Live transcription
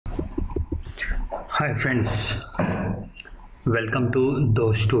Hi friends, welcome to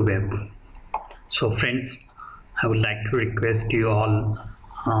Those Two Web. So friends, I would like to request you all,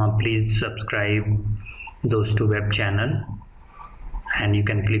 please subscribe Those Two Web channel, and you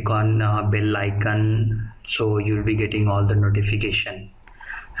can click on bell icon so you'll be getting all the notification.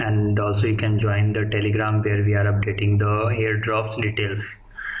 And also you can join the Telegram where we are updating the airdrops details.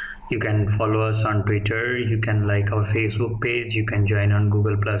 You can follow us on Twitter, you can like our Facebook page, you can join on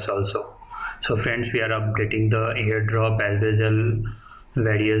Google Plus also. So friends, we are updating the airdrop as well,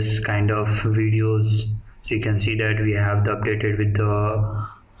 various kind of videos. So you can see that we have the updated with the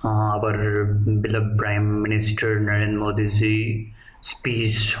our beloved Prime Minister Narendra Modi's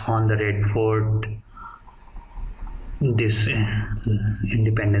speech on the Red Fort this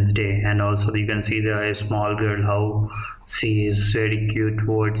Independence Day. And also you can see the small girl, how she is very cute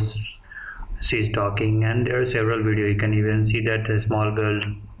towards she's talking, and there are several videos. You can even see that a small girl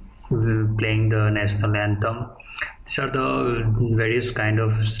playing the national anthem. These are the various kind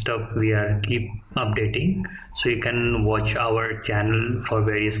of stuff we are keep updating, so you can watch our channel for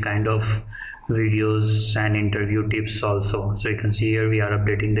various kind of videos and interview tips also. So you can see here we are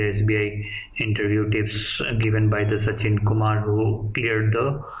updating the SBI interview tips given by the Sachin Kumar, who cleared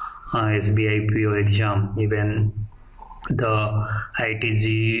the SBI PO exam. Even the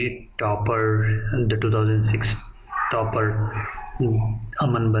ITG topper, the 2006 topper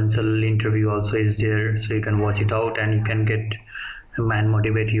Aman Bansal interview also is there, so you can watch it out and you can get and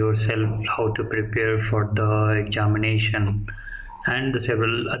motivate yourself how to prepare for the examination, and the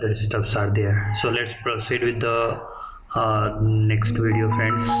several other stuffs are there. So let's proceed with the next video,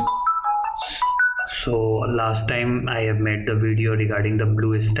 friends. So last time I have made the video regarding the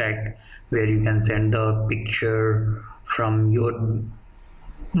BlueStack, where you can send the picture from your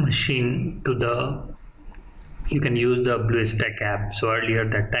machine to the, you can use the BlueStack app. So earlier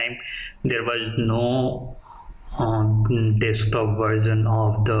that time there was no desktop version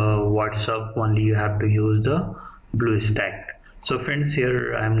of the WhatsApp, only you have to use the BlueStack. So friends,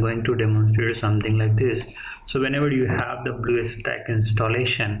 here I am going to demonstrate something like this. So whenever you have the BlueStack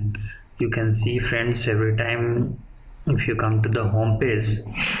installation, you can see, friends, every time if you come to the home page,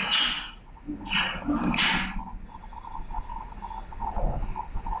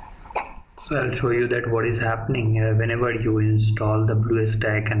 so I'll show you that what is happening whenever you install the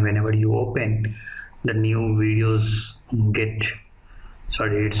BlueStack, and whenever you open the new videos get,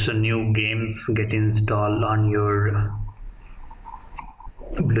 it's new games get installed on your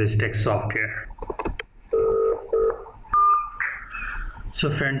BlueStack software.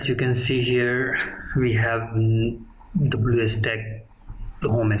 So friends, you can see here we have the BlueStack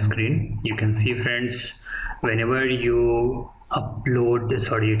home screen. You can see, friends, whenever you upload,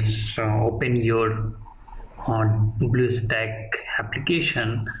 open your BlueStack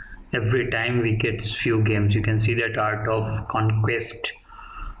application, every time we get few games. You can see that Art of Conquest,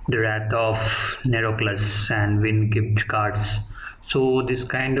 The Wrath of Neroclus, and Win gift cards. So this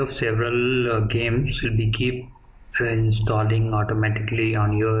kind of several games will be keep installing automatically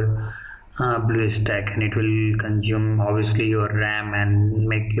on your BlueStack, and it will consume obviously your RAM and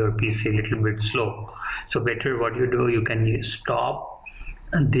make your PC a little bit slow. So better what you do, you can stop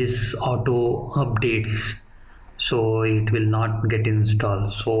this auto updates, so it will not get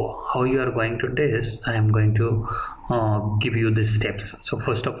installed. So how you are going to do this, I am going to give you the steps. So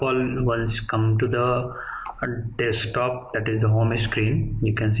first of all, once you come to the desktop, that is the home screen,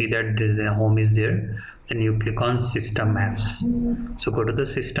 you can see that the home is there. Then you click on System Apps. So go to the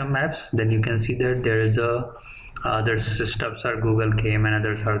System Apps, then you can see that there is a other stuffs are Google Game and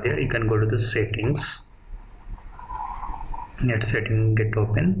others are there. You can go to the settings. Let setting get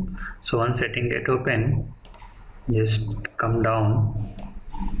open. So once setting get open, just come down.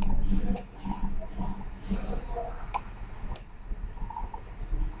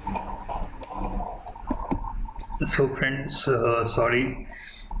 So friends, sorry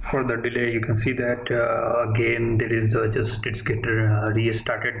for the delay. You can see that again there is just it's get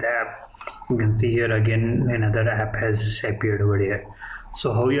restarted the app. You can see here again another app has appeared over here.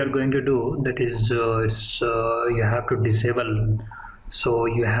 So how you are going to do that is you have to disable. So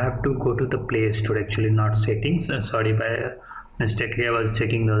you have to go to the Play Store, actually not settings. Sorry, by mistake I was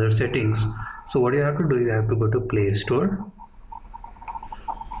checking the other settings. So what you have to do, you have to go to Play Store.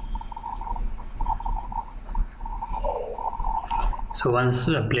 So once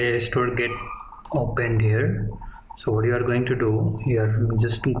the Play Store get opened here, so what you are going to do, you are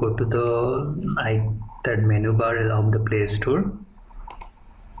just to go to the that menu bar of the Play Store.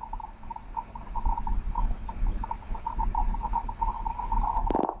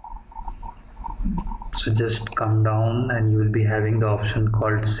 So just come down and you will be having the option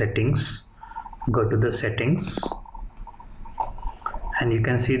called settings. go to the settings, and you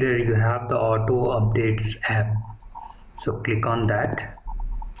can see there you have the auto updates app. So click on that,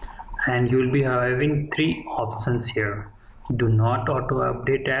 and you will be having three options here: do not auto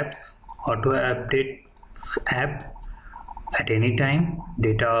update apps, auto update apps at any time,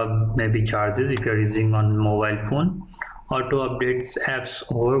 data may be charges if you are using on mobile phone, auto updates apps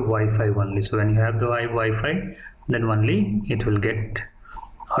over Wi-Fi only. So when you have the Wi-Fi, then only it will get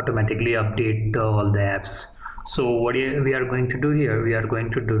automatically update all the apps. So what we are going to do here, we are going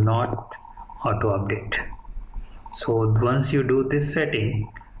to do not auto update. So once you do this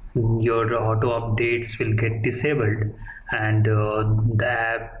setting, your auto updates will get disabled, and the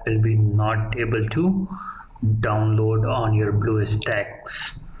app will be not able to download on your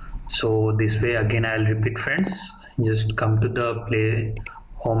BlueStacks. So this way, again I'll repeat friends, just come to the play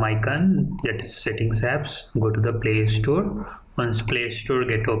home icon, that is settings apps, go to the Play Store. Once Play Store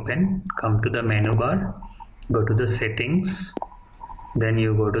get open, come to the menu bar, go to the settings, then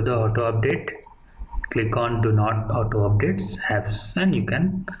you go to the auto update, click on do not auto updates apps, and you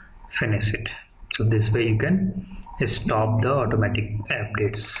can finish it. So this way you can stop the automatic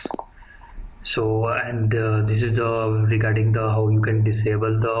updates. So and this is the regarding the how you can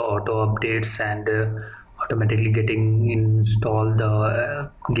disable the auto updates and automatically getting install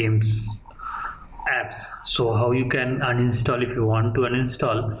the games apps. So how you can uninstall if you want to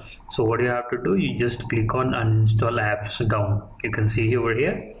uninstall. So what you have to do, you just click on uninstall apps down. You can see over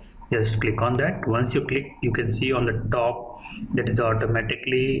here, just click on that. Once you click, you can see on the top that is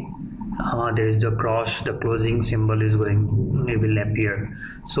automatically there is the cross, the closing symbol is going, it will appear.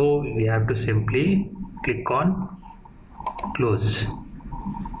 So we have to simply click on close.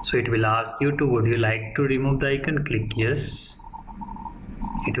 So it will ask you to, would you like to remove the icon? Click yes,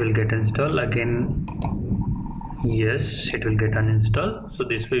 it will get installed. Again yes, it will get uninstalled. So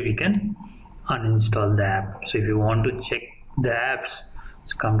this way we can uninstall the app. So if you want to check the apps,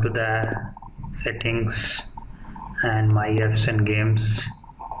 so come to the settings and my apps and games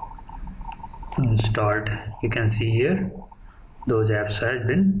installed. You can see here those apps have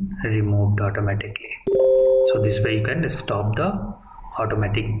been removed automatically. So this way you can stop the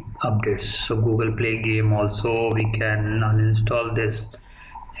automatic updates. So Google Play game also we can uninstall this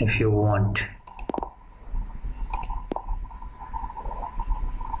if you want.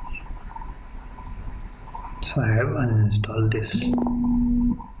 So I have uninstalled this.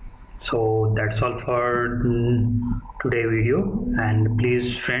 So that's all for today video, and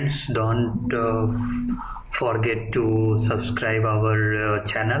please friends don't forget to subscribe our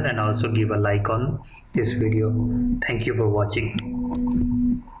channel and also give a like on this video. Thank you for watching.